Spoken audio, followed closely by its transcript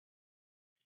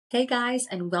Hey guys,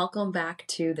 and welcome back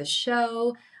to the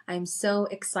show. I'm so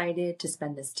excited to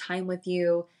spend this time with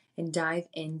you and dive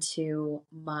into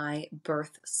my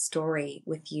birth story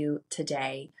with you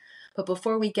today. But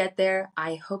before we get there,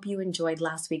 I hope you enjoyed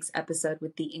last week's episode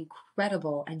with the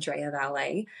incredible Andrea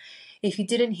Valle. If you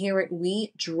didn't hear it,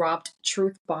 we dropped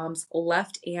truth bombs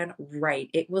left and right.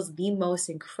 It was the most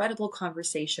incredible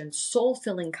conversation,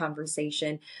 soul-filling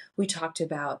conversation. We talked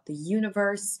about the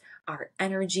universe, our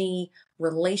energy,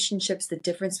 relationships, the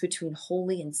difference between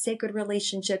holy and sacred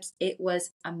relationships. It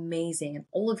was amazing. And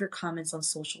all of your comments on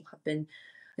social have been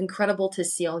incredible to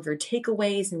see all of your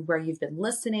takeaways and where you've been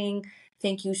listening.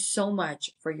 Thank you so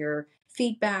much for your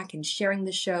feedback and sharing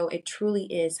the show. It truly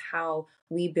is how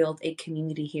we build a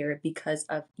community here because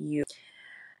of you.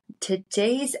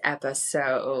 Today's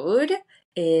episode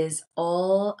is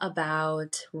all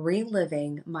about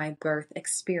reliving my birth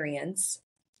experience.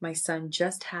 My son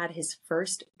just had his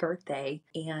first birthday,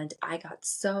 and I got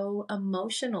so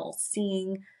emotional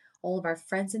seeing all of our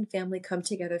friends and family come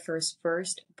together for his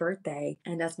first birthday.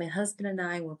 And as my husband and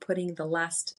I were putting the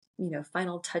last,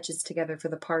 final touches together for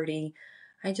the party,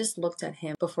 I just looked at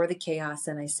him before the chaos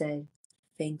and I said,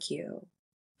 "Thank you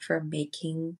for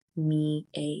making me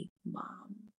a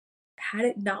mom." Had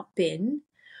it not been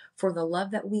for the love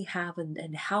that we have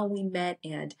and how we met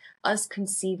and us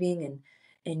conceiving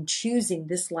and choosing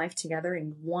this life together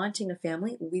and wanting a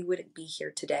family, we wouldn't be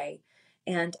here today.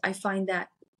 And I find that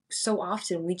so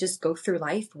often we just go through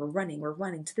life, we're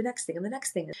running to the next thing and the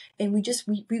next thing. And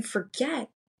we forget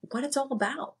what it's all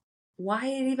about, why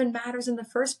it even matters in the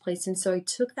first place. And so I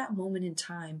took that moment in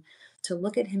time to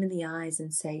look at him in the eyes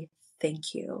and say,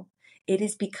 "Thank you. It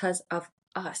is because of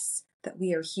us that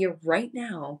we are here right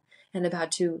now and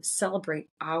about to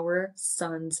celebrate our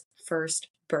son's first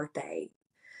birthday."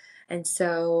 And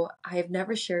so I have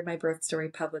never shared my birth story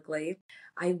publicly.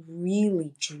 I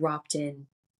really dropped in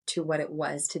to what it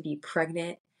was to be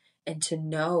pregnant and to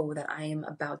know that I am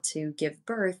about to give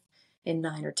birth in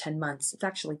 9 or 10 months. It's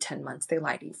actually 10 months. They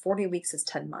lie to you. 40 weeks is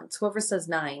 10 months. Whoever says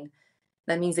 9,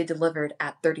 that means they delivered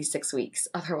at 36 weeks.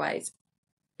 Otherwise,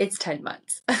 it's 10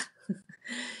 months.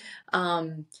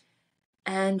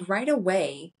 And right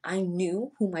away, I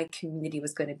knew who my community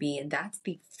was going to be. And that's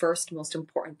the first most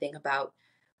important thing about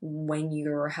when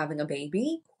you're having a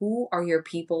baby. Who are your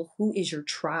people? Who is your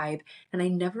tribe? And I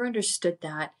never understood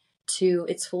that to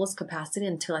its fullest capacity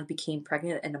until I became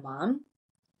pregnant and a mom,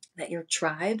 that your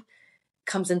tribe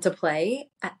comes into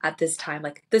play at this time.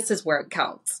 Like, this is where it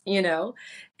counts,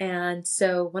 And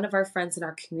so one of our friends in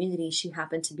our community, she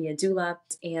happened to be a doula,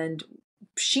 and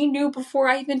she knew before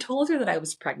I even told her that I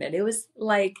was pregnant. It was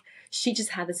like she just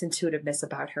had this intuitiveness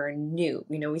about her and knew.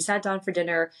 We sat down for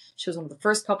dinner. She was one of the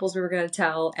first couples we were going to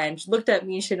tell, and she looked at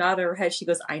me, she nodded her head. She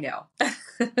goes, "I know."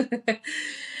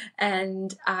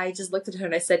 And I just looked at her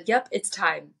and I said, "Yep, it's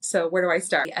time. So where do I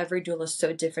start?" Every doula is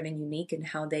so different and unique in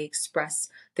how they express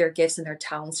their gifts and their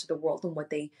talents to the world and what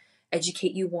they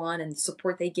educate you on and the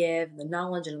support they give and the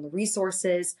knowledge and the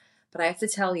resources. But I have to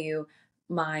tell you,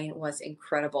 mine was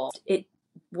incredible. It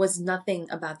was nothing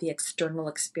about the external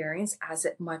experience as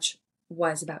it much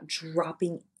was about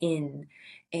dropping in.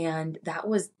 And that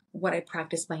was what I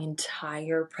practiced my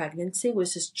entire pregnancy,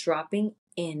 was just dropping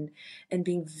in and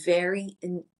being very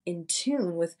in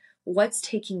tune with what's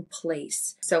taking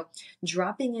place. So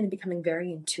dropping in and becoming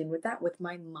very in tune with that, with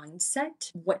my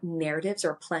mindset, what narratives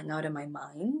are playing out in my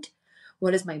mind,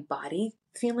 what is my body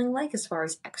feeling like as far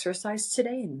as exercise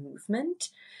today and movement,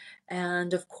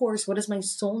 and of course, what does my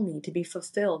soul need to be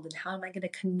fulfilled, and how am I going to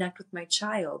connect with my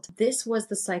child? This was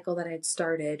the cycle that I had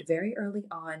started very early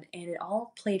on, and it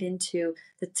all played into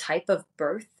the type of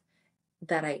birth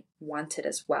that I wanted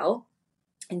as well.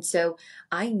 And so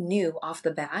I knew off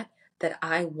the bat that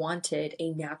I wanted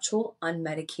a natural,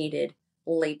 unmedicated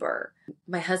labor.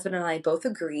 My husband and I both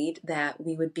agreed that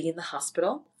we would be in the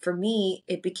hospital. For me,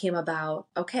 it became about,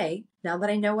 okay, now that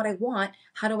I know what I want,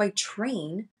 how do I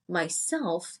train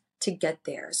myself to get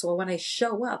there? So when I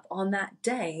show up on that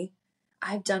day,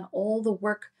 I've done all the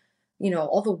work,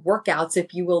 all the workouts,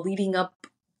 if you will, leading up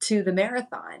to the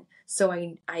marathon. So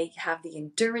I have the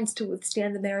endurance to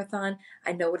withstand the marathon.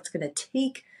 I know what it's going to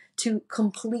take to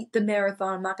complete the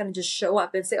marathon. I'm not going to just show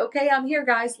up and say, "Okay, I'm here,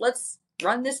 guys. Let's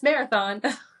run this marathon."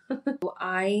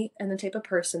 I am the type of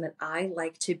person that I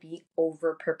like to be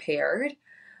over prepared.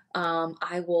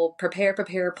 I will prepare,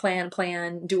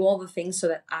 plan, do all the things so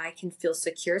that I can feel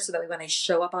secure, so that when I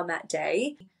show up on that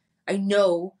day, I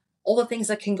know all the things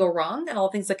that can go wrong and all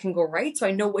the things that can go right. So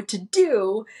I know what to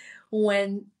do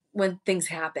when things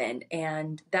happen.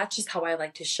 And that's just how I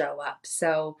like to show up.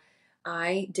 So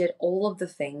I did all of the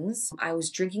things. I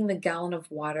was drinking the gallon of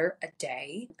water a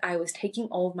day. I was taking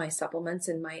all of my supplements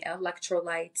and my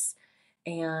electrolytes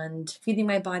and feeding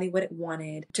my body what it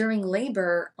wanted. During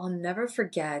labor, I'll never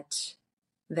forget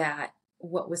that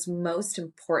what was most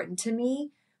important to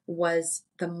me was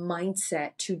the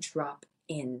mindset to drop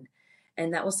in.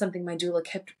 And that was something my doula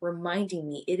kept reminding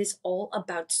me. It is all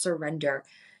about surrender.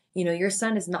 Your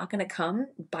son is not going to come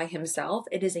by himself.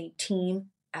 It is a team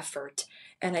effort.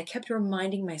 And I kept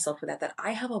reminding myself of that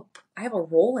I have a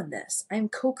role in this. I'm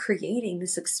co-creating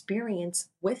this experience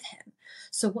with him.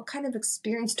 So what kind of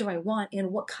experience do I want,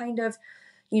 and what kind of,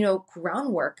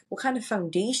 groundwork, what kind of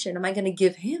foundation am I going to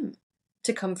give him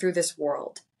to come through this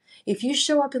world? If you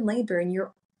show up in labor and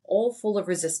you're all full of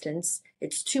resistance,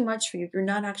 it's too much for you. You're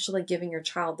not actually giving your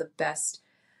child the best,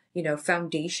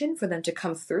 foundation for them to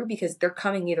come through, because they're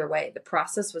coming either way. The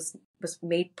process was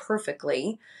made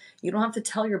perfectly. You don't have to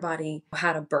tell your body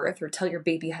how to birth, or tell your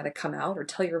baby how to come out, or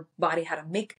tell your body how to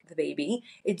make the baby.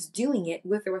 It's doing it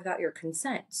with or without your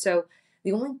consent. So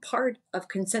the only part of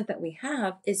consent that we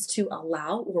have is to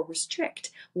allow or restrict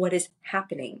what is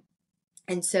happening.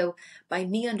 And so by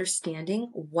me understanding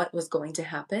what was going to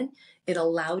happen, it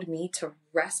allowed me to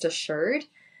rest assured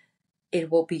it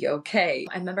will be okay.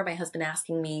 I remember my husband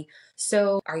asking me,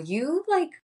 so are you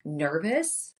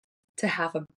nervous to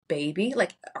have a baby?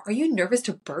 Are you nervous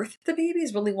to birth the baby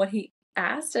is really what he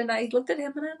asked. And I looked at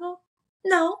him and I go,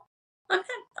 no,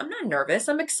 I'm not nervous.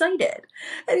 I'm excited.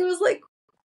 And he was like,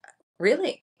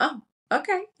 really? Oh,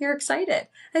 okay. You're excited.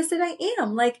 I said, I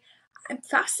am. I'm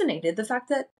fascinated. The fact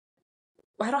that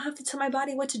I don't have to tell my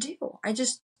body what to do. I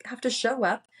just have to show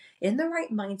up in the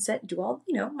right mindset, do all,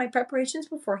 my preparations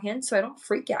beforehand so I don't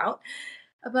freak out.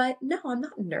 But no, I'm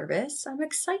not nervous. I'm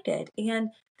excited. And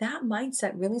that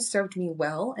mindset really served me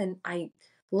well. And I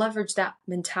leveraged that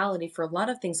mentality for a lot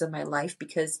of things in my life,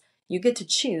 because you get to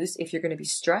choose if you're going to be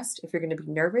stressed, if you're going to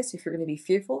be nervous, if you're going to be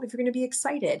fearful, if you're going to be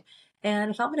excited.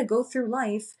 And if I'm going to go through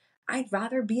life, I'd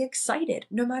rather be excited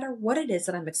no matter what it is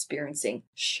that I'm experiencing.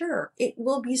 Sure, it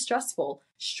will be stressful.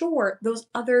 Sure, those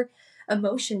other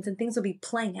emotions and things will be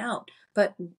playing out.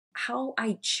 But how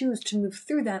I choose to move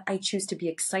through that, I choose to be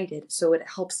excited. So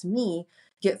it helps me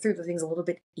get through the things a little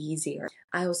bit easier.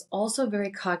 I was also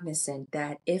very cognizant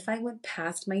that if I went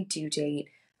past my due date,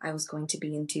 I was going to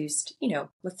be induced,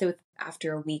 let's say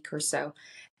after a week or so.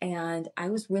 And I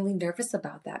was really nervous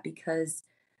about that, because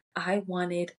I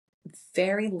wanted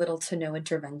very little to no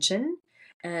intervention.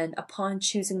 And upon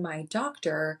choosing my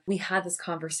doctor, we had this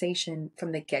conversation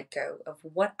from the get-go of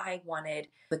what I wanted,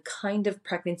 the kind of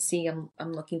pregnancy I'm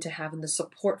looking to have, and the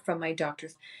support from my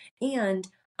doctors, and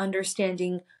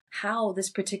understanding how this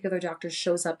particular doctor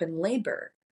shows up in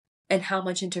labor and how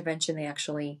much intervention they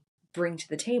actually bring to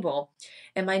the table.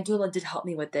 And my doula did help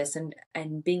me with this,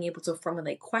 and being able to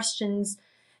formulate questions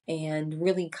and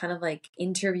really kind of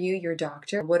interview your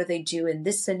doctor. What do they do in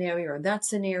this scenario or that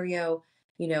scenario?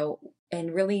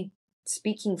 And really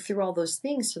speaking through all those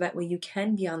things so that way you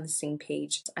can be on the same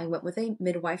page. I went with a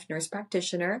midwife nurse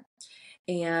practitioner,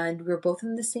 and we were both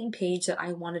on the same page that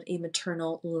I wanted a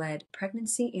maternal-led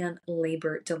pregnancy and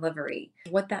labor delivery.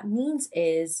 What that means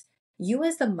is you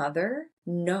as the mother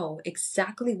know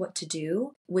exactly what to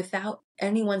do without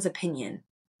anyone's opinion.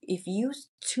 If you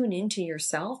tune into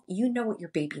yourself, you know what your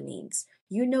baby needs.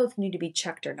 You know if you need to be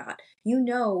checked or not. You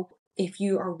know if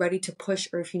you are ready to push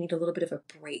or if you need a little bit of a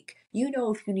break. You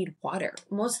know if you need water.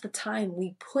 Most of the time,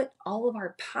 we put all of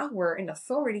our power and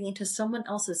authority into someone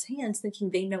else's hands, thinking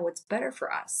they know what's better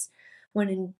for us.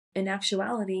 When in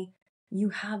actuality, you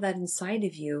have that inside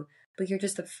of you, but you're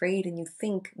just afraid and you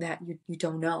think that you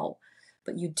don't know,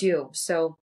 but you do.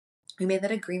 So we made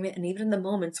that agreement. And even in the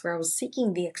moments where I was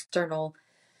seeking the external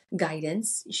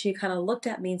guidance, she kind of looked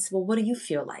at me and said, well, what do you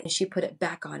feel like? And she put it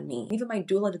back on me. Even my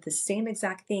doula did the same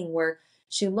exact thing, where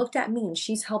she looked at me, and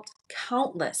she's helped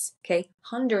countless,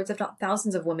 hundreds, if not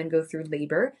thousands of women go through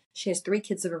labor. She has 3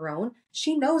 kids of her own.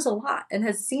 She knows a lot and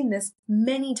has seen this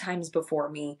many times before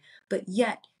me, but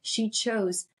yet she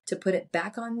chose to put it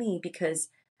back on me, because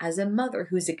as a mother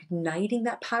who's igniting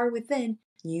that power within,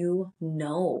 and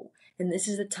this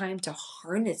is the time to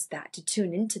harness that, to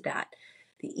tune into that.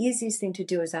 The easiest thing to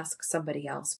do is ask somebody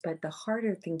else, but the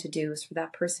harder thing to do is for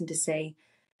that person to say,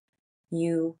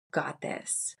 you got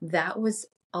this. That was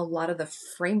a lot of the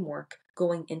framework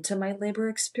going into my labor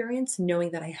experience,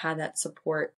 knowing that I had that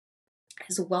support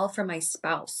as well from my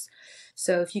spouse.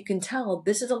 So if you can tell,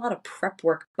 this is a lot of prep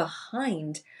work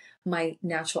behind my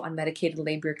natural unmedicated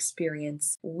labor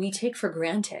experience. We take for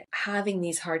granted having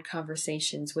these hard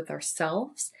conversations with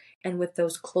ourselves and with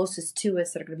those closest to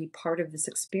us that are going to be part of this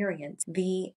experience.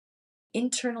 The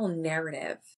internal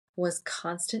narrative was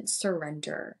constant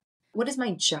surrender. What is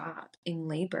my job in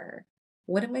labor?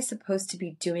 What am I supposed to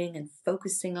be doing and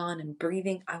focusing on and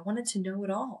breathing? I wanted to know it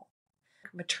all.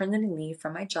 Maternity leave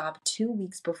from my job 2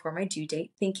 weeks before my due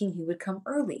date, thinking he would come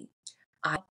early.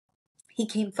 He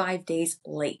came 5 days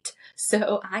late.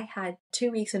 So I had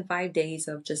 2 weeks and 5 days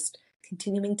of just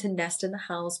continuing to nest in the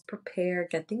house, prepare,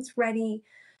 get things ready.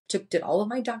 Did all of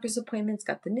my doctor's appointments,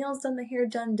 got the nails done, the hair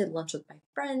done, did lunch with my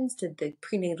friends, did the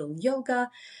prenatal yoga.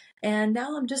 And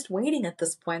now I'm just waiting at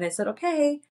this point. I said,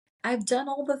 okay, I've done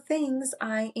all the things.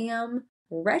 I am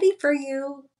ready for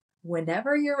you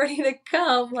whenever you're ready to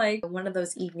come. Like one of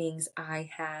those evenings, I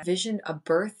had a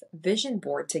birth vision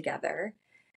board together.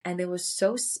 And it was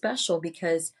so special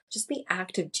because just the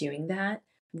act of doing that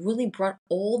really brought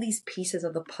all these pieces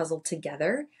of the puzzle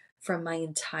together from my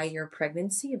entire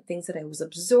pregnancy of things that I was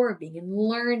absorbing and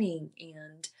learning,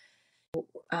 and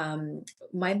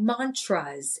my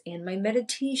mantras and my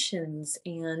meditations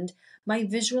and my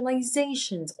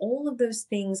visualizations, all of those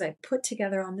things I put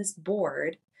together on this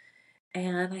board.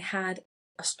 And I had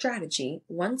a strategy.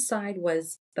 One side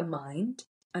was the mind,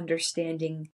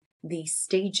 understanding the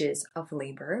stages of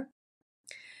labor.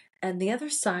 And the other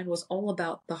side was all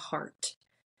about the heart,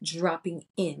 dropping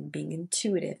in, being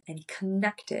intuitive and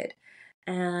connected.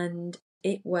 And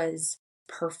it was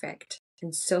perfect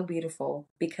and so beautiful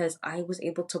because I was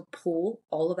able to pull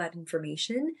all of that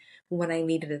information when I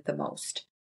needed it the most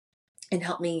and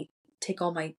help me take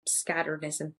all my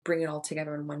scatteredness and bring it all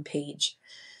together on one page.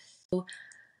 So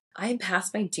I'm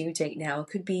past my due date now. It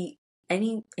could be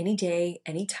any day,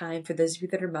 any time. For those of you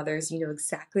that are mothers, you know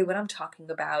exactly what I'm talking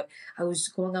about. I was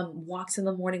going on walks in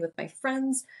the morning with my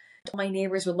friends. My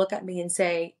neighbors would look at me and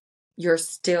say, "You're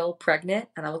still pregnant?"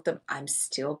 And I looked at them, I'm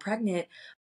still pregnant.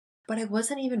 But I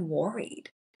wasn't even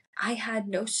worried. I had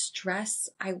no stress.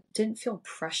 I didn't feel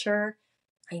pressure.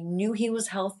 I knew he was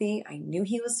healthy. I knew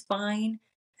he was fine.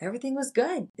 Everything was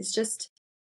good. It's just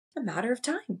a matter of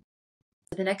time.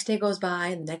 The next day goes by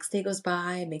and the next day goes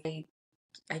by.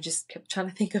 I just kept trying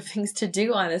to think of things to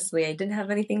do, honestly. I didn't have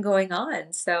anything going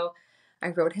on. So I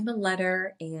wrote him a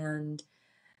letter and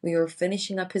we were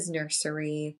finishing up his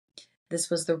nursery. This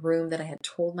was the room that I had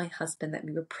told my husband that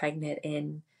we were pregnant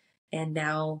in. And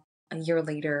now, a year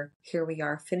later, here we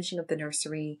are finishing up the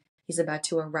nursery. He's about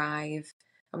to arrive.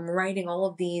 I'm writing all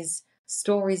of these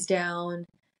stories down.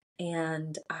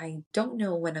 And I don't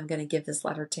know when I'm going to give this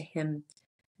letter to him.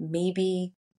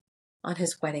 Maybe on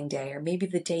his wedding day, or maybe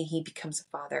the day he becomes a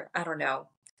father. I don't know.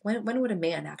 When would a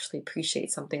man actually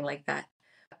appreciate something like that?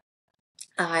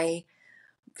 I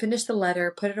finished the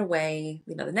letter, put it away.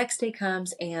 You know, the next day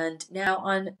comes, and now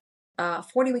on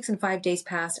 40 weeks and 5 days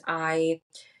past, I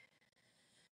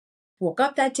woke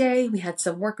up that day. We had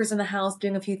some workers in the house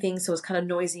doing a few things, so it was kind of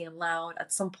noisy and loud.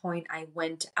 At some point, I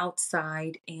went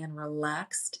outside and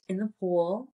relaxed in the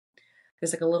pool.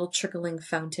 There's like a little trickling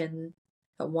fountain.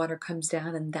 The water comes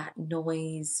down, and that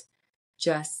noise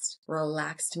just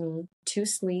relaxed me to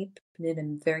sleep in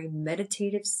a very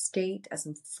meditative state as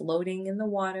I'm floating in the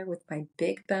water with my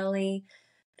big belly,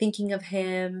 thinking of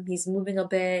him. He's moving a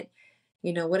bit.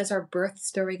 You know, what is our birth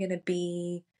story going to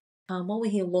be? What will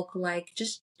he look like?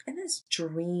 Just in this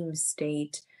dream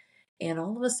state. And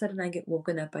all of a sudden, I get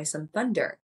woken up by some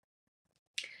thunder.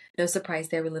 No surprise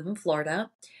there, we live in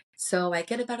Florida. So I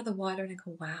get up out of the water and I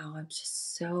go, wow, I'm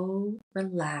just so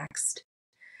relaxed.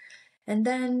 And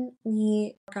then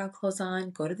we workout clothes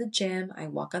on, go to the gym. I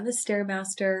walk on the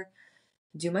Stairmaster,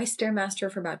 do my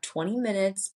Stairmaster for about 20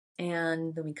 minutes.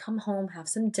 And then we come home, have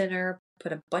some dinner,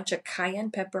 put a bunch of cayenne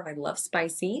pepper. I love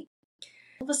spicy.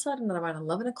 All of a sudden, around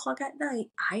 11 o'clock at night,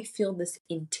 I feel this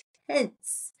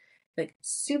intense, like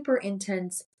super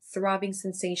intense throbbing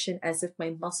sensation as if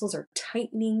my muscles are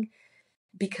tightening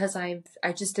because I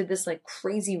just did this like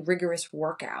crazy rigorous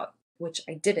workout, which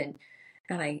I didn't.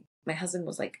 And my husband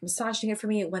was like massaging it for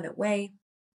me. It went away.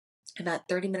 About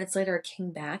 30 minutes later, it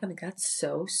came back. I'm like, that's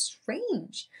so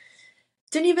strange.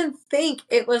 Didn't even think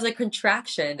it was a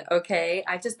contraction, okay?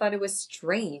 I just thought it was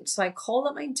strange. So I called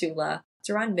up my doula. It's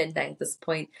around midnight at this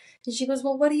point. And she goes,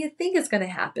 well, what do you think is going to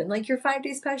happen? Like, you're 5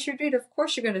 days past your date. Of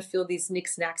course you're going to feel these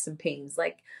knickknacks and pains.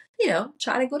 Like, you know,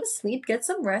 try to go to sleep, get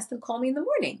some rest, and call me in the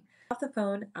morning. Off the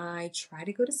phone, I try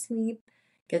to go to sleep,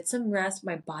 get some rest.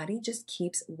 My body just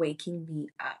keeps waking me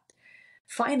up.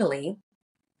 Finally,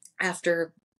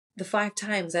 after the 5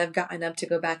 times I've gotten up to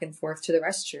go back and forth to the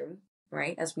restroom,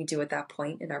 right, as we do at that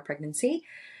point in our pregnancy,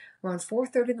 around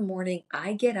 4:30 in the morning,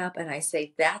 I get up and I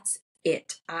say, that's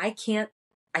it. I can't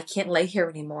lay here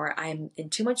anymore. I'm in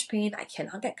too much pain. I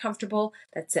cannot get comfortable.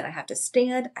 That's it. I have to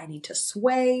stand. I need to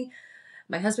sway.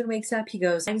 My husband wakes up. He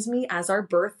goes, times me as our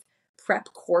birth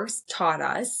prep course taught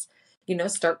us,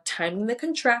 start timing the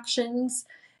contractions.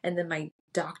 And then my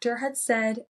doctor had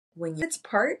said, when it's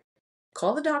part,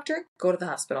 call the doctor, go to the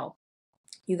hospital.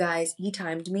 You guys, he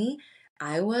timed me.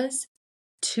 I was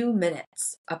 2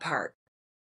 minutes apart,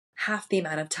 half the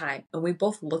amount of time. And we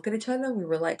both looked at each other and we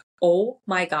were like, oh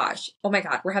my gosh, oh my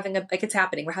God, it's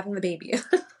happening. We're having the baby.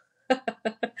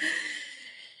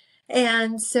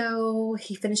 And so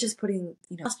he finishes putting,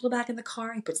 hospital back in the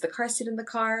car. He puts the car seat in the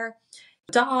car.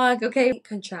 Dog, okay.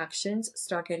 Contractions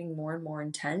start getting more and more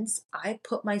intense. I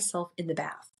put myself in the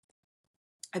bath.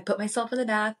 I put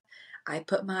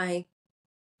my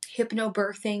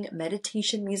hypnobirthing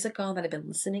meditation music on that I've been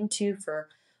listening to for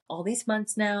all these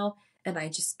months now. And I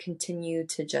just continue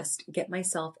to just get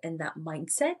myself in that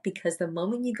mindset, because the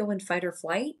moment you go in fight or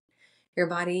flight, your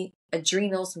body,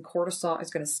 adrenals and cortisol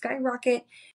is going to skyrocket,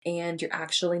 and you're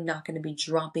actually not going to be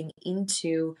dropping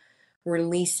into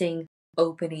releasing,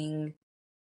 opening,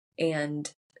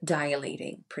 and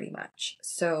dilating pretty much.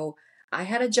 So I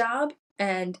had a job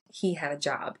and he had a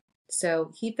job.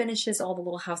 So he finishes all the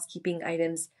little housekeeping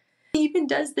items. He even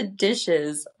does the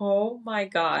dishes. Oh my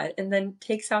God. And then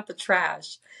takes out the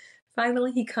trash.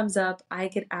 Finally, he comes up. I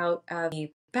get out of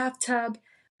the bathtub.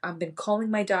 I've been calling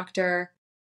my doctor.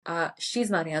 She's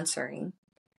not answering.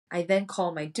 I then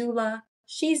call my doula.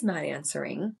 She's not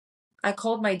answering. I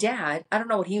called my dad. I don't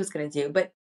know what he was going to do,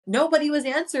 but nobody was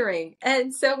answering.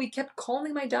 And so we kept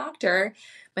calling my doctor.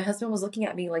 My husband was looking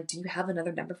at me like, do you have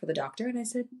another number for the doctor? And I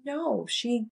said, no,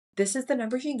 this is the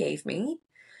number she gave me.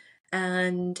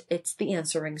 And it's the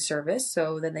answering service.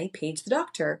 So then they paged the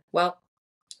doctor. Well,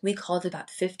 we called about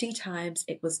 50 times.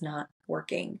 It was not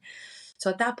working. So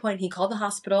at that point, he called the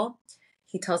hospital.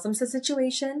 He tells them the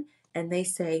situation, and they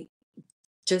say,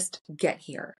 just get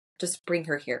here. Just bring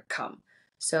her here. Come.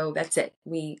 So that's it.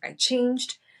 I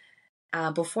changed.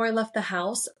 Before I left the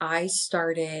house, I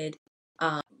started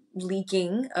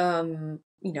leaking,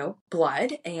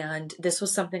 blood. And this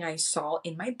was something I saw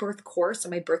in my birth course,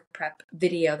 in my birth prep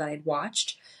video that I'd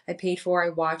watched. I paid for, I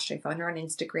watched, I found her on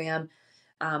Instagram.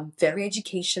 Very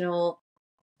educational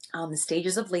on the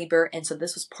stages of labor. And so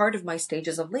this was part of my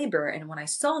stages of labor. And when I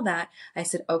saw that, I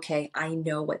said, okay, I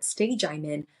know what stage I'm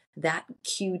in. That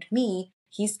cued me.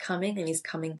 He's coming, and he's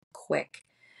coming quick.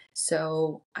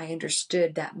 So I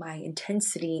understood that my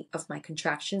intensity of my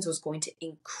contractions was going to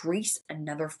increase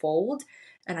another fold,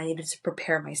 and I needed to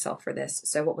prepare myself for this.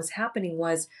 So what was happening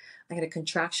was I had a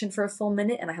contraction for a full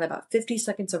minute, and I had about 50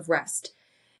 seconds of rest.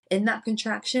 In that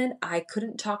contraction, I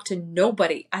couldn't talk to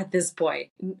nobody at this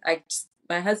point.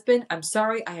 My husband, I'm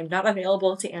sorry, I am not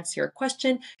available to answer your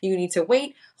question. You need to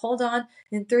wait. Hold on.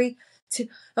 In 3, 2,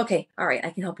 okay, all right,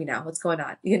 I can help you now. What's going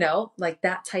on? Like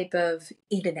that type of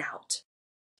in and out.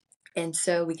 And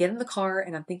so we get in the car,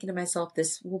 and I'm thinking to myself,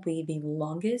 this will be the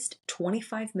longest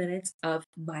 25 minutes of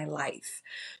my life.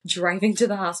 Driving to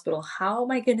the hospital. How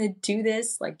am I going to do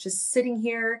this? Like just sitting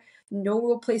here, no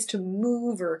real place to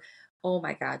move, or oh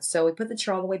my God. So we put the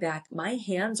chair all the way back. My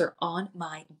hands are on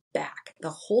my back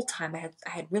the whole time. I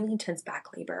had really intense back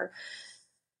labor.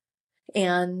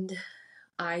 And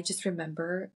I just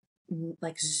remember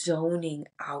like zoning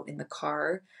out in the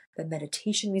car. The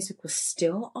meditation music was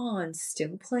still on,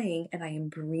 still playing, and I am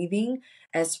breathing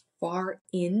as far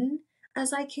in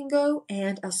as I can go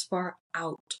and as far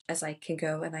out as I can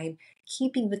go. And I'm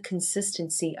keeping the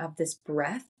consistency of this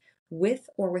breath with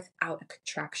or without a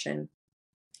contraction.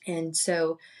 And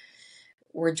so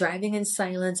we're driving in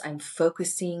silence. I'm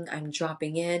focusing, I'm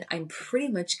dropping in. I'm pretty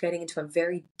much getting into a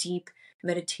very deep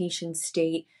meditation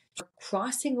state. We're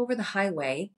crossing over the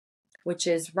highway, which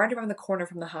is right around the corner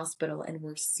from the hospital, and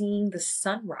we're seeing the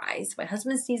sunrise. My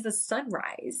husband sees the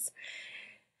sunrise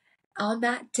on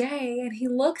that day, and he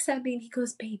looks at me and he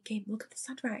goes, babe, look at the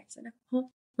sunrise. And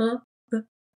I'm,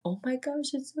 oh my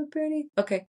gosh, it's so pretty.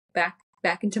 Okay, back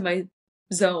into my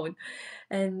zone.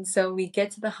 And so we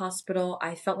get to the hospital.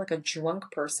 I felt like a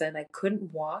drunk person. I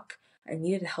couldn't walk. I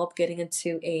needed help getting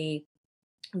into a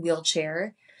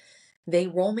wheelchair. They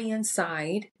roll me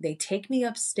inside. They take me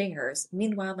upstairs.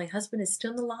 Meanwhile, my husband is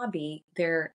still in the lobby.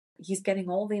 He's getting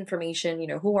all the information,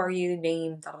 who are you,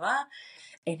 name, da, da, da,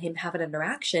 and him have an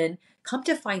interaction. Come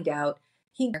to find out,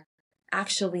 he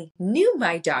actually knew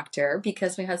my doctor,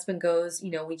 because my husband goes,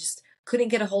 we just couldn't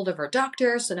get a hold of our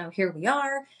doctor. So now here we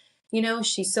are,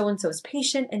 she's so-and-so's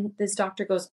patient. And this doctor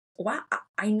goes, wow,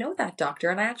 I know that doctor.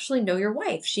 And I actually know your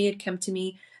wife. She had come to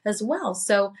me as well.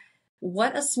 So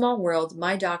what a small world.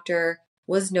 My doctor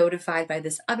was notified by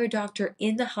this other doctor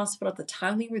in the hospital at the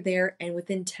time we were there. And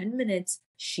within 10 minutes,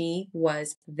 she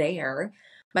was there.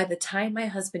 By the time my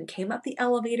husband came up the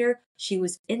elevator, she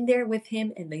was in there with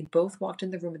him, and they both walked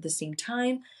in the room at the same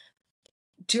time.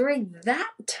 during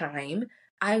that time,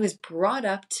 I was brought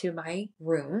up to my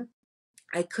room.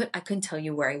 I couldn't tell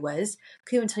you where I was.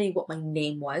 Couldn't even tell you what my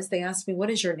name was. They asked me, "What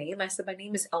is your name?" I said, "My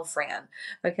name is Elfran."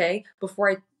 Okay, before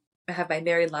I have my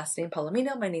married last name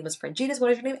Palomino, my name was Franginas.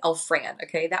 What is your name? Elfran.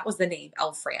 Okay, that was the name,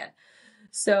 Elfran.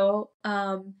 So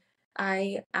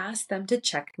I asked them to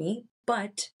check me,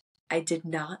 but I did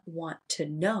not want to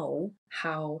know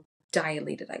how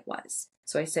dilated I was.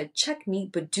 So I said, "Check me,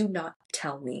 but do not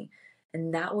tell me."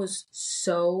 And that was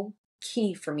so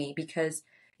key for me, because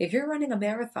if you're running a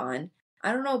marathon,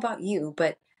 I don't know about you,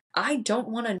 but I don't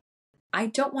want to I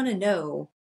don't want to know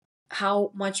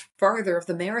how much farther of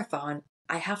the marathon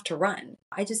I have to run.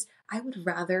 I would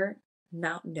rather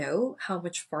not know how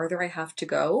much farther I have to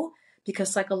go,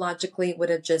 because psychologically it would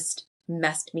have just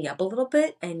messed me up a little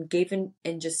bit and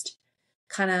just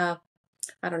kind of,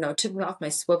 I don't know, took me off my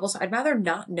swivel. So I'd rather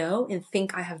not know and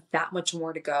think I have that much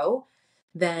more to go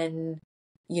than,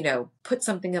 put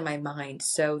something in my mind.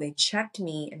 So they checked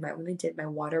me, and right when they did, my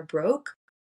water broke.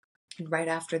 And right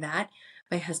after that,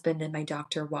 my husband and my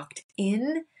doctor walked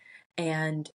in,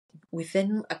 and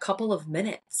within a couple of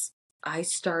minutes, I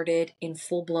started in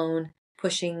full blown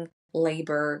pushing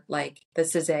labor. Like,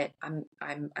 this is it.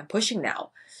 I'm pushing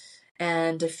now.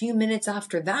 And a few minutes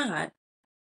after that,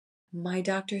 my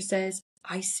doctor says,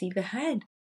 "I see the head."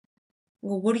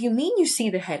 Well, what do you mean you see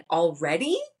the head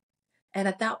already? And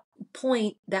at that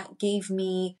point, that gave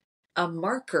me a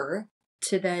marker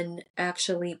to then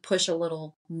actually push a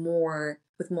little more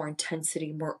with more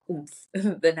intensity, more oomph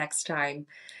the next time.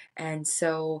 And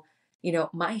so,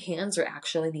 my hands are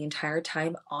actually the entire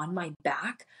time on my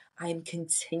back. I'm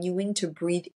continuing to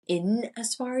breathe in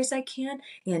as far as I can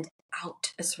and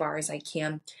out as far as I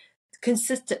can,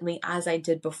 consistently as I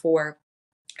did before.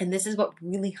 And this is what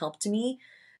really helped me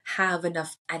have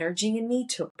enough energy in me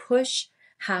to push,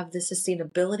 have the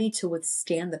sustainability to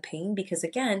withstand the pain. Because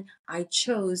again, I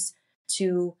chose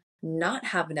to not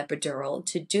have an epidural,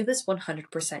 to do this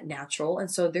 100% natural. And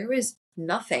so there is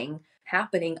nothing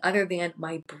happening other than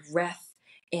my breath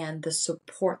and the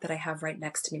support that I have right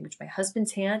next to me, which my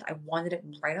husband's hand, I wanted it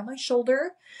right on my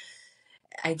shoulder.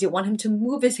 I didn't want him to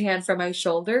move his hand from my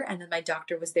shoulder. And then my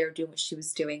doctor was there doing what she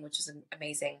was doing, which was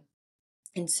amazing.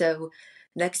 And so,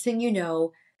 next thing you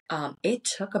know, it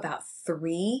took about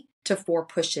 3 to 4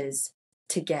 pushes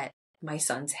to get my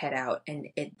son's head out. And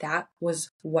that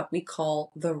was what we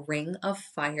call the ring of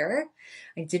fire.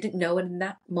 I didn't know it in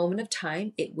that moment of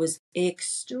time. It was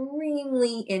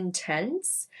extremely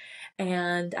intense.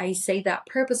 And I say that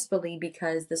purposefully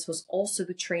because this was also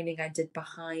the training I did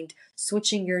behind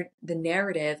switching the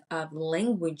narrative of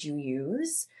language you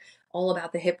use, all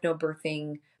about the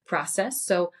hypnobirthing process.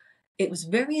 So it was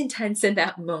very intense in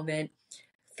that moment.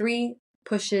 3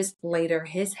 pushes later,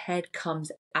 his head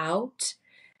comes out,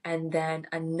 and then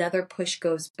another push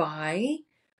goes by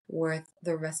with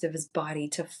the rest of his body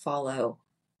to follow.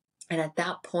 And at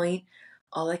that point,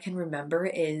 all I can remember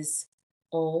is,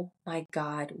 oh my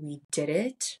God, we did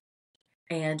it.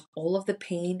 And all of the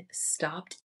pain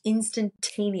stopped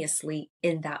instantaneously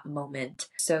in that moment.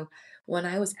 So when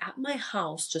I was at my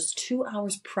house just 2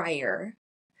 hours prior,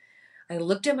 I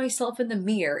looked at myself in the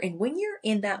mirror, and when you're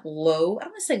in that low, I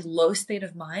don't want to say low state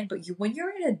of mind, but when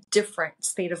you're in a different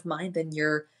state of mind than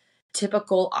your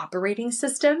typical operating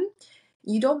system,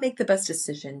 you don't make the best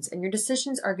decisions, and your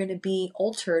decisions are going to be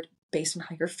altered based on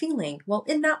how you're feeling. Well,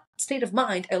 in that state of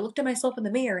mind, I looked at myself in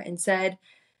the mirror and said,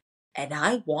 "And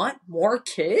I want more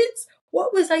kids?"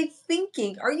 What was I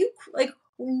thinking? Are you like,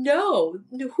 no,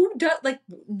 who does, like,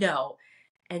 no.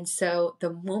 And so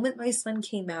the moment my son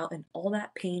came out and all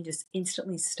that pain just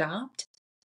instantly stopped,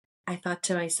 I thought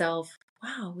to myself,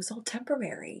 wow, it was all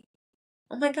temporary.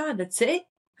 Oh my God, that's it?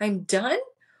 I'm done?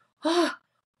 Oh,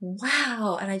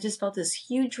 wow. And I just felt this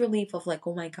huge relief of like,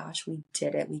 oh my gosh, we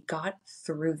did it. We got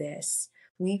through this.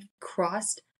 We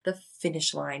crossed the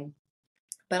finish line.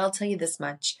 But I'll tell you this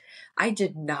much. I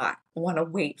did not want to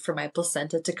wait for my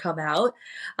placenta to come out.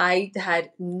 I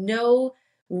had no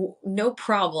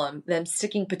problem them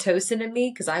sticking Pitocin in me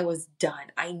because I was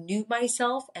done. I knew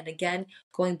myself. And again,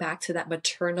 going back to that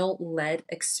maternal led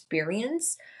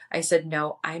experience, I said,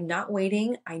 no, I'm not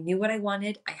waiting. I knew what I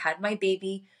wanted. I had my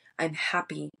baby. I'm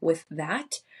happy with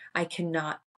that. I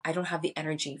don't have the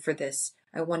energy for this.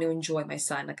 I want to enjoy my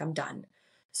son. Like, I'm done.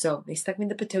 So they stuck me in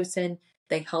the Pitocin.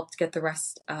 They helped get the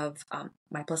rest of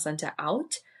my placenta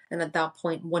out. And at that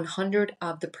point, 100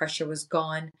 of the pressure was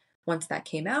gone once that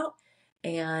came out.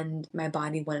 And my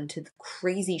body went into the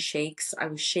crazy shakes. I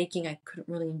was shaking. I couldn't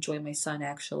really enjoy my son,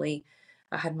 actually.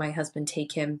 I had my husband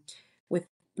take him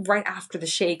right after the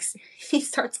shakes. He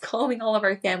starts calling all of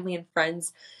our family and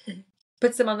friends.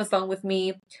 puts him on the phone with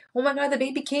me. Oh my God, the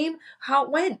baby came?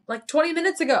 When? Like 20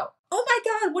 minutes ago. Oh my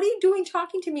God, what are you doing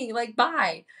talking to me? Like,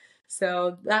 bye.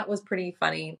 So that was pretty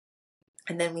funny.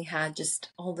 And then we had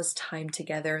just all this time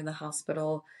together in the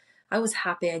hospital. I was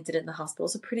happy I did it in the hospital.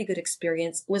 It was a pretty good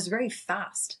experience. It was very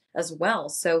fast as well.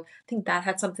 So I think that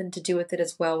had something to do with it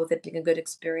as well, with it being a good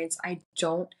experience. I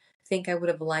don't think I would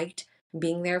have liked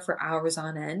being there for hours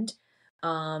on end,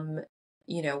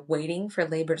 waiting for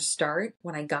labor to start.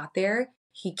 When I got there,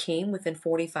 he came within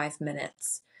 45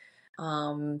 minutes.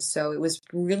 So it was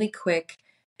really quick,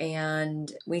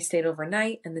 and we stayed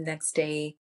overnight, and the next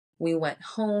day we went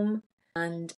home.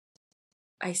 And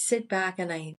I sit back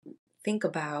and I think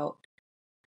about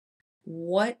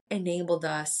what enabled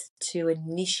us to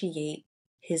initiate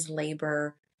his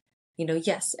labor.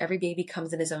 Yes, every baby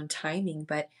comes in his own timing,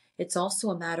 but it's also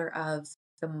a matter of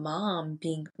the mom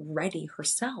being ready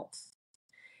herself.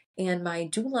 And my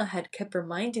doula had kept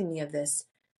reminding me of this.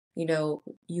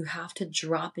 You have to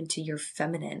drop into your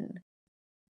feminine.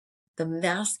 The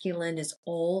masculine is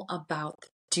all about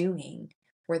doing,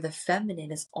 where the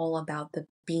feminine is all about the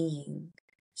being,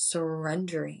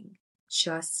 surrendering,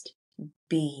 just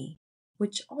be,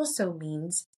 which also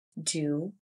means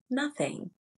do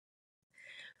nothing.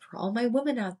 For all my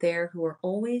women out there who are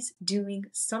always doing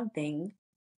something,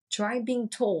 try being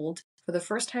told for the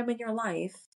first time in your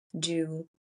life, do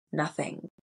nothing.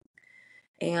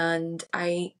 And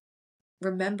I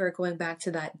remember going back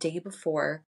to that day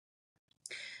before,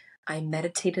 I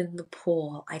meditated in the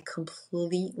pool. I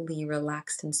completely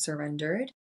relaxed and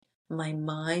surrendered. My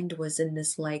mind was in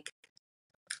this like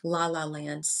la la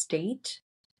land state.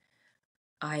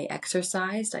 I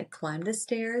exercised. I climbed the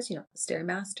stairs,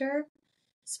 Stairmaster.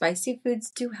 Spicy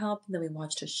foods do help. And then we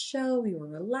watched a show. We were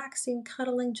relaxing,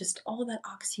 cuddling. Just all that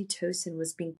oxytocin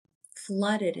was being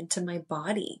flooded into my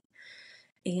body.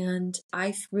 And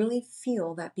I really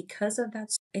feel that because of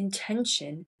that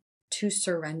intention to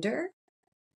surrender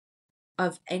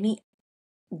of any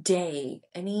day,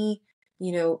 anything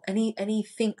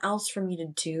else for me to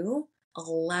do,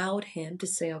 allowed him to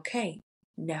say, okay,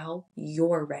 now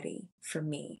you're ready for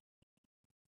me.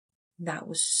 That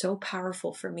was so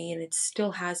powerful for me, and it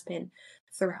still has been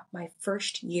throughout my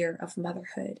first year of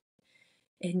motherhood,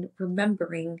 and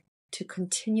remembering to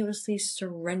continuously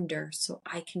surrender so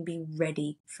I can be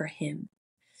ready for him.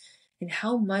 And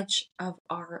how much of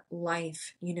our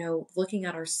life, looking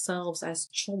at ourselves as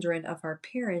children of our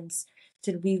parents,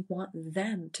 did we want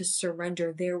them to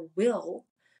surrender their will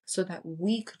so that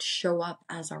we could show up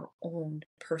as our own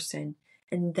person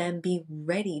and then be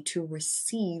ready to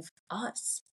receive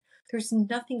us? There's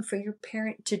nothing for your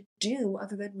parent to do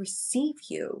other than receive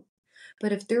you.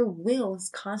 But if their will is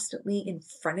constantly in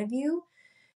front of you,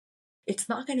 it's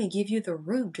not going to give you the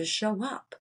room to show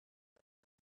up.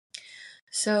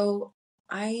 So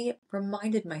I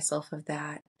reminded myself of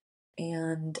that,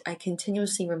 and I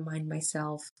continuously remind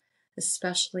myself,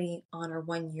 especially on our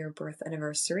 1-year birth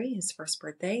anniversary, his first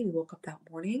birthday. We woke up that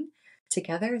morning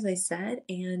together, as I said,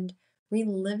 and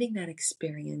reliving that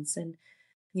experience. And,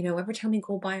 every time we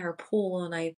go by our pool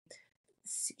and I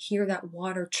hear that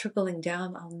water trickling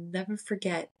down, I'll never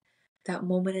forget that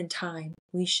moment in time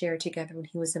we shared together when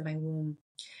he was in my womb.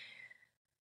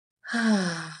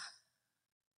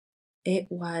 It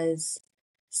was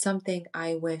something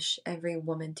I wish every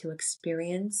woman to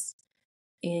experience,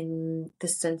 in the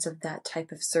sense of that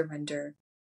type of surrender.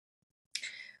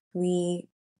 We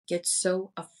get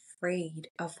so afraid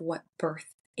of what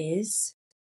birth is.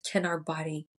 Can our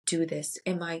body do this?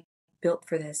 Am I built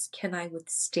for this? Can I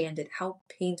withstand it? How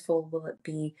painful will it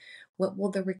be? What will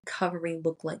the recovery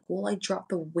look like? Will I drop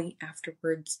the weight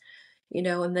afterwards?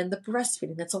 And then the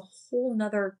breastfeeding, that's a whole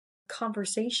nother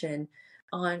conversation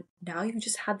on, now you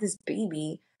just had this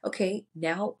baby. Okay,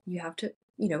 now you have to,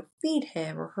 feed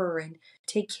him or her and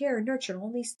take care and nurture and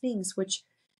all these things, which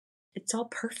it's all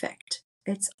perfect.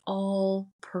 It's all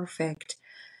perfect.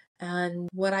 And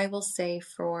what I will say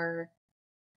for,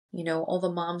 all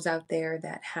the moms out there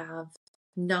that have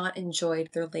not enjoyed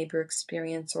their labor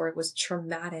experience, or it was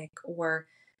traumatic, or,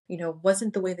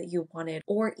 wasn't the way that you wanted,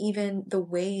 or even the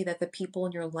way that the people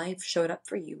in your life showed up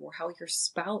for you, or how your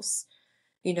spouse,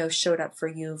 showed up for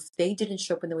you. If they didn't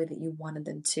show up in the way that you wanted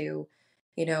them to,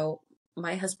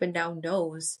 my husband now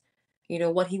knows,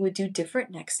 what he would do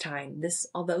different next time.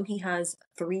 Although he has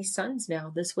 3 sons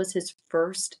now, this was his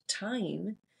first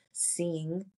time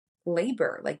seeing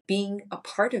labor, like being a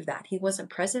part of that. He wasn't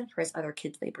present for his other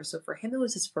kids' labor. So for him, it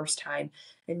was his first time.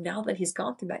 And now that he's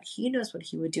gone through that, he knows what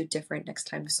he would do different next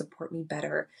time to support me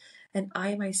better. And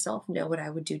I myself know what I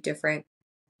would do different.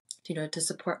 to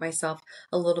support myself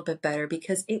a little bit better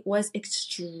because it was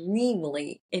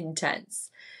extremely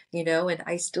intense, and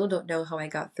I still don't know how I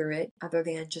got through it other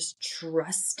than just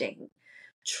trusting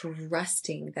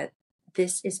that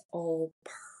this is all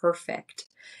perfect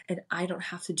and I don't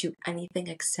have to do anything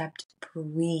except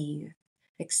breathe.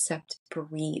 Except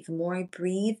breathe. The more I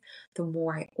breathe, the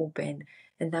more I open.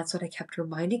 And that's what I kept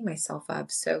reminding myself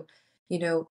of. So,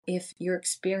 if your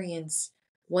experience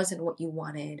wasn't what you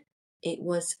wanted, it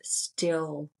was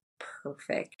still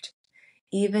perfect.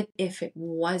 Even if it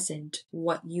wasn't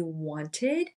what you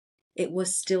wanted, it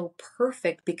was still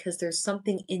perfect because there's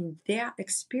something in that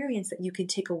experience that you can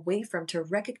take away from to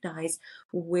recognize,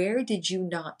 where did you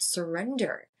not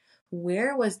surrender?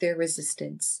 Where was there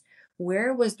resistance?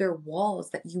 Where was there walls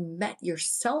that you met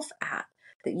yourself at,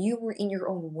 that you were in your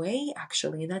own way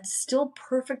actually? And that's still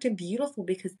perfect and beautiful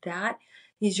because that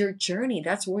is your journey.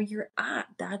 That's where you're at.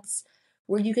 That's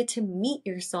where you get to meet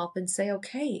yourself and say,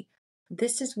 okay,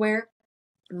 this is where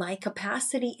my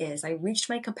capacity is. I reached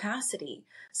my capacity.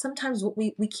 Sometimes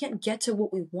we can't get to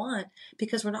what we want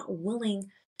because we're not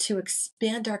willing to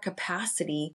expand our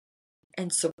capacity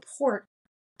and support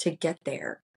to get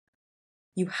there.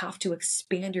 You have to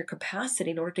expand your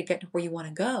capacity in order to get to where you want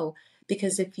to go,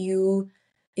 because if you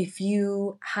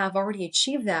have already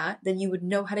achieved that, then you would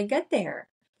know how to get there.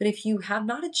 But if you have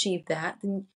not achieved that,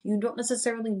 then you don't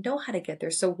necessarily know how to get there.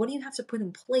 So what do you have to put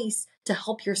in place to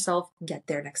help yourself get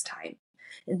there next time?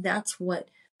 And that's what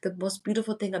the most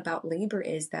beautiful thing about labor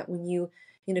is, that when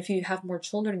if you have more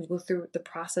children and you go through the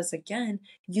process again,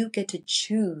 you get to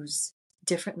choose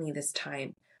differently this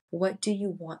time. What do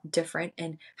you want different,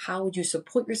 and how would you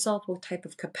support yourself? What type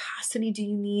of capacity do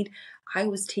you need? I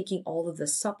was taking all of the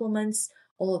supplements,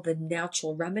 all of the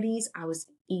natural remedies. I was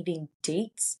eating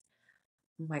dates.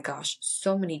 Oh my gosh,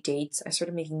 so many dates. I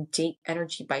started making date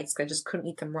energy bites because I just couldn't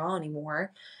eat them raw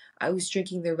anymore. I was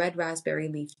drinking the red raspberry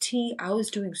leaf tea. I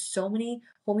was doing so many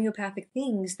homeopathic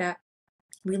things that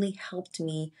really helped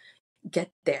me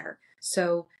get there.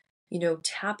 So,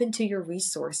 tap into your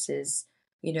resources.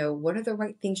 What are the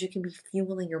right things you can be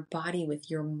fueling your body with,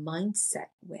 your mindset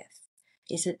with?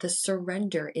 Is it the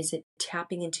surrender? Is it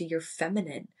tapping into your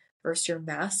feminine versus your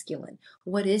masculine?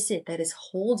 What is it that is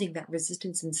holding that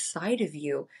resistance inside of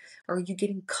you? Are you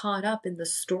getting caught up in the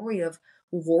story of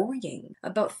worrying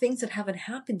about things that haven't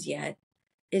happened yet?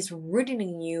 Is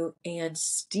riddening you and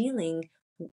stealing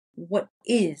what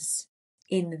is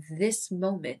in this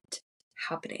moment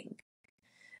happening,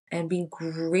 and being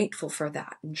grateful for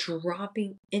that and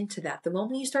dropping into that. The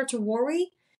moment you start to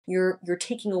worry, you're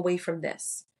taking away from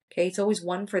this. Okay, it's always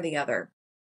one for the other.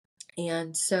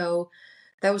 And so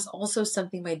that was also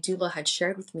something my doula had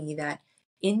shared with me, that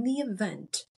in the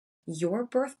event your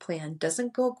birth plan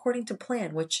doesn't go according to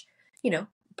plan, which,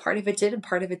 part of it did and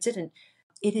part of it didn't,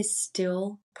 it is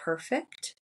still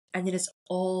perfect and it is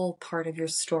all part of your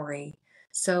story.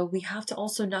 So we have to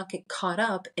also not get caught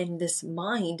up in this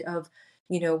mind of,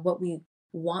 what we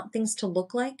want things to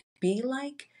look like, be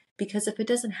like, because if it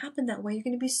doesn't happen that way, you're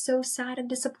going to be so sad and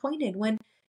disappointed when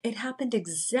it happened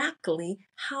exactly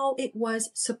how it was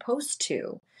supposed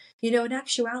to. In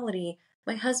actuality,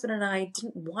 my husband and I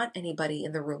didn't want anybody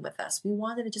in the room with us. We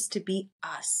wanted it just to be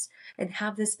us and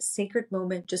have this sacred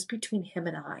moment just between him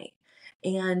and I.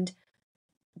 And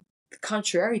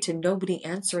contrary to nobody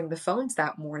answering the phones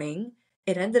that morning,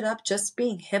 it ended up just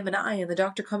being him and I and the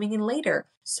doctor coming in later.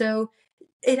 So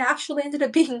it actually ended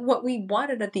up being what we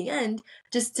wanted at the end,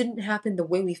 just didn't happen the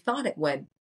way we thought it would.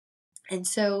 And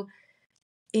so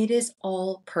it is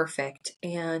all perfect.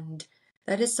 And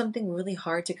that is something really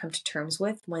hard to come to terms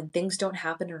with, when things don't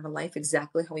happen in our life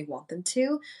exactly how we want them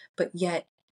to, but yet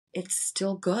it's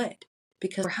still good,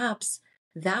 because perhaps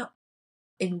that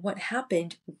in what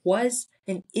happened was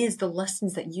and is the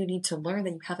lessons that you need to learn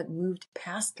that you haven't moved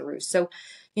past through. So,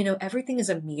 everything is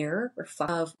a mirror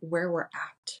of where we're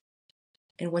at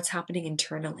and what's happening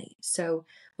internally. So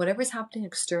whatever's happening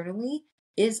externally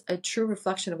is a true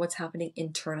reflection of what's happening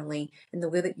internally, and the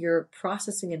way that you're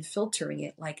processing and filtering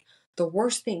it. Like, the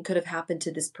worst thing could have happened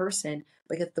to this person,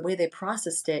 but the way they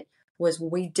processed it was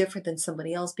way different than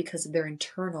somebody else because of their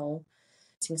internal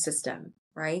system,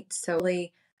 right? So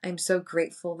really, I'm so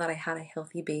grateful that I had a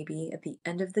healthy baby. At the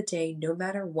end of the day, no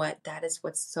matter what, that is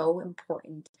what's so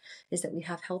important, is that we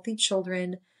have healthy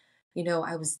children.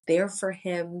 I was there for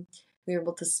him. We were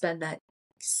able to spend that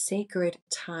sacred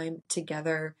time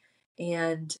together,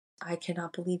 and I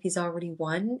cannot believe he's already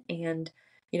one. And,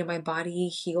 my body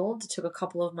healed. It took a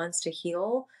couple of months to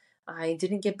heal. I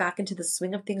didn't get back into the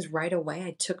swing of things right away.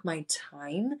 I took my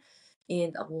time.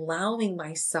 in allowing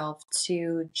myself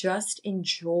to just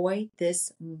enjoy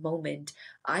this moment.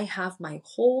 I have my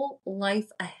whole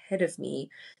life ahead of me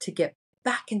to get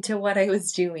back into what I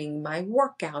was doing, my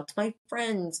workouts, my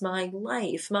friends, my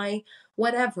life, my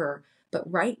whatever.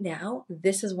 But right now,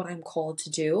 this is what I'm called to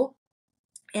do.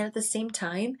 And at the same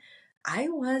time, I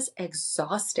was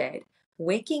exhausted.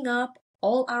 Waking up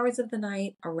all hours of the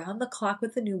night, around the clock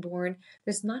with a newborn,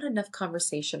 there's not enough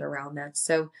conversation around that.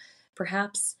 So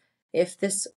perhaps if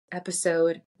this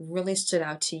episode really stood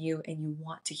out to you and you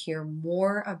want to hear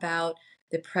more about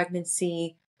the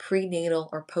pregnancy, prenatal,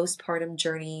 or postpartum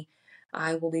journey,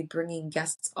 I will be bringing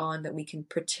guests on that we can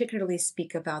particularly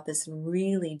speak about this and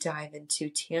really dive into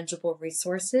tangible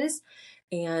resources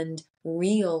and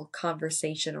real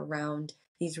conversation around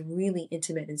these really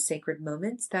intimate and sacred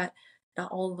moments that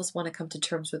not all of us want to come to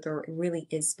terms with, or it really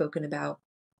is spoken about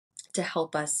to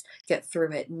help us get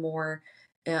through it more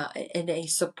in a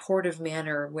supportive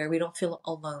manner where we don't feel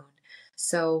alone.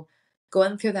 So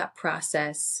going through that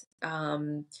process,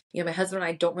 my husband and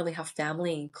I don't really have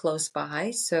family close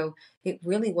by. So it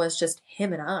really was just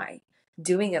him and I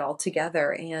doing it all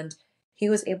together. And he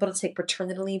was able to take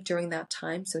paternity leave during that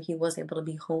time. So he was able to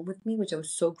be home with me, which I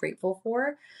was so grateful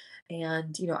for.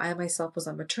 And, I myself was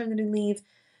on maternity leave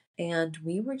and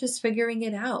we were just figuring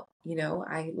it out.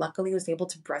 I luckily was able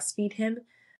to breastfeed him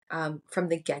from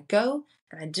the get-go,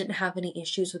 and I didn't have any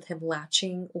issues with him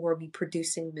latching or me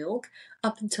producing milk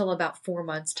up until about 4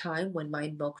 months time when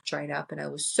my milk dried up, and I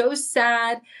was so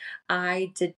sad.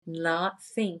 I did not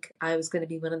think I was going to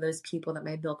be one of those people that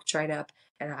my milk dried up,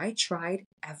 and I tried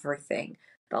everything: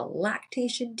 the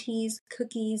lactation teas,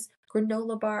 cookies,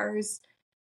 granola bars,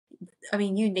 I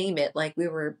mean, you name it. Like, we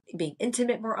were being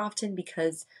intimate more often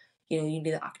because, you need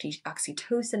the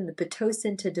oxytocin, the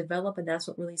pitocin to develop, and that's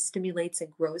what really stimulates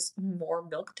and grows more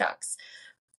milk ducts.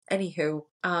 Anywho,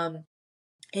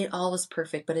 it all was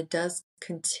perfect, but it does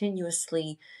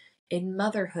continuously in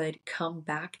motherhood come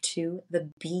back to the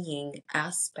being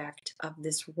aspect of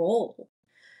this role.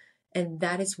 And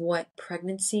that is what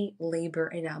pregnancy, labor,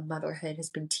 and now motherhood has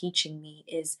been teaching me,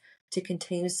 is to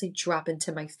continuously drop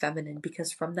into my feminine,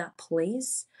 because from that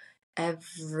place,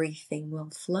 everything will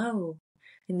flow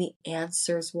and the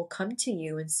answers will come to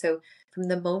you. And so from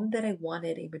the moment that I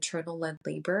wanted a maternal led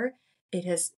labor, it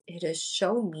has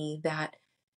shown me that,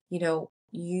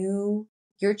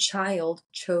 your child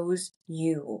chose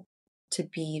you to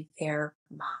be their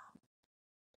mom.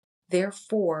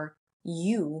 Therefore,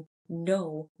 you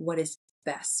know what is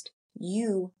best.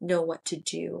 You know what to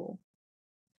do.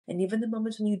 And even the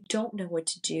moments when you don't know what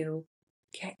to do,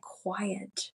 get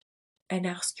quiet and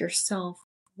ask yourself,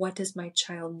 what does my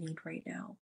child need right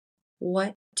now?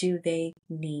 What do they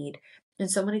need?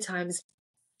 And so many times,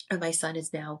 and my son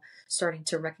is now starting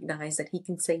to recognize that he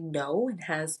can say no and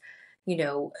has,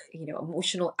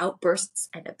 emotional outbursts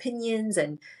and opinions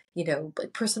and,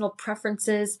 like personal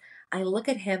preferences. I look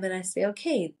at him and I say,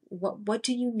 okay, what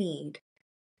do you need?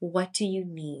 What do you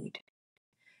need?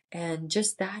 And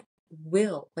just that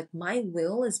will, like my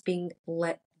will is being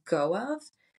let go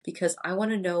of, because I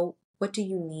want to know, what do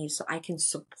you need so I can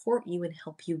support you and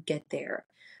help you get there,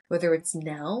 whether it's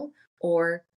now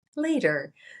or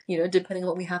later, depending on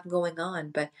what we have going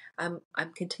on. But I'm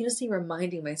continuously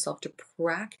reminding myself to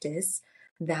practice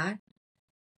that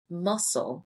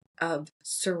muscle of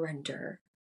surrender.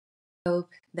 Hope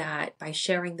that by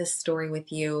sharing this story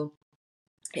with you,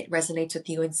 it resonates with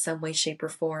you in some way, shape, or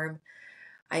form.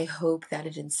 I hope that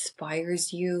it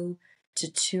inspires you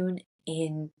to tune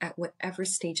in at whatever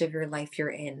stage of your life you're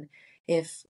in.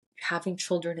 If having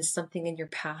children is something in your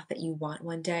path that you want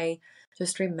one day,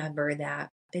 just remember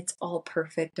that it's all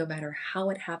perfect no matter how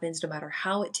it happens, no matter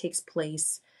how it takes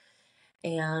place.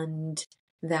 And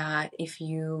that if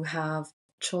you have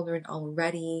children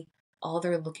already, all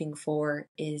they're looking for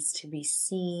is to be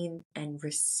seen and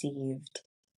received.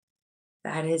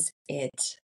 That is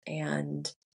it.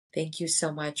 And thank you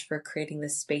so much for creating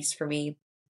this space for me.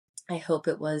 I hope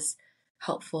it was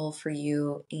helpful for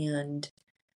you and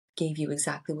gave you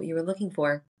exactly what you were looking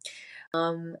for.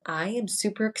 I am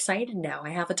super excited now.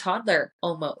 I have a toddler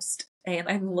almost, and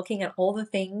I'm looking at all the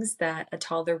things that a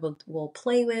toddler will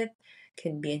play with,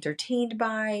 can be entertained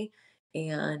by.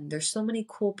 And there's so many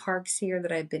cool parks here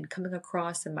that I've been coming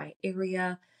across in my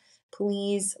area.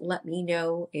 Please let me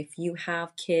know if you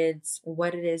have kids,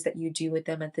 what it is that you do with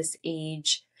them at this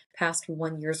age, past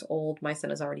 1 years old. My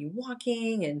son is already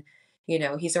walking, and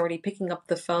he's already picking up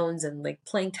the phones and like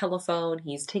playing telephone.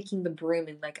 He's taking the broom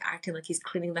and like acting like he's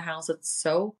cleaning the house. It's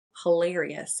so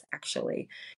hilarious, actually.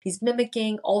 He's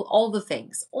mimicking all the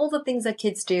things that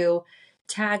kids do.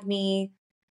 Tag me,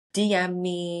 DM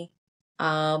me,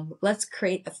 Let's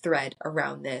create a thread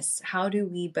around this. How do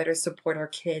we better support our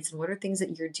kids? And what are things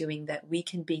that you're doing that we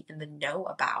can be in the know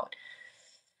about?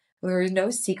 There are no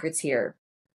secrets here.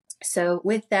 So,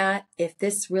 with that, if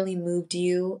this really moved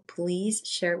you, please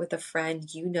share it with a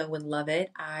friend you know and love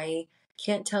it. I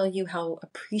can't tell you how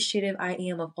appreciative I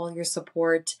am of all your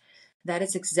support. That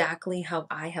is exactly how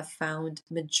I have found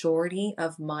majority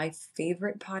of my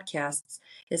favorite podcasts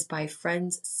is by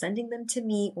friends sending them to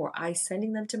me or I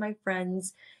sending them to my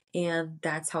friends. And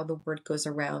that's how the word goes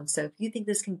around. So if you think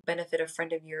this can benefit a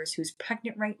friend of yours who's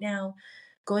pregnant right now,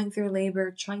 going through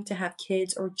labor, trying to have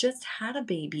kids, or just had a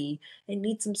baby and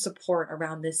need some support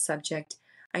around this subject,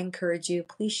 I encourage you,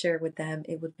 please share with them.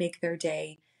 It would make their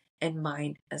day and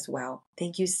mine as well.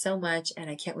 Thank you so much, and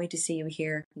I can't wait to see you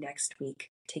here next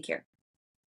week. Take care.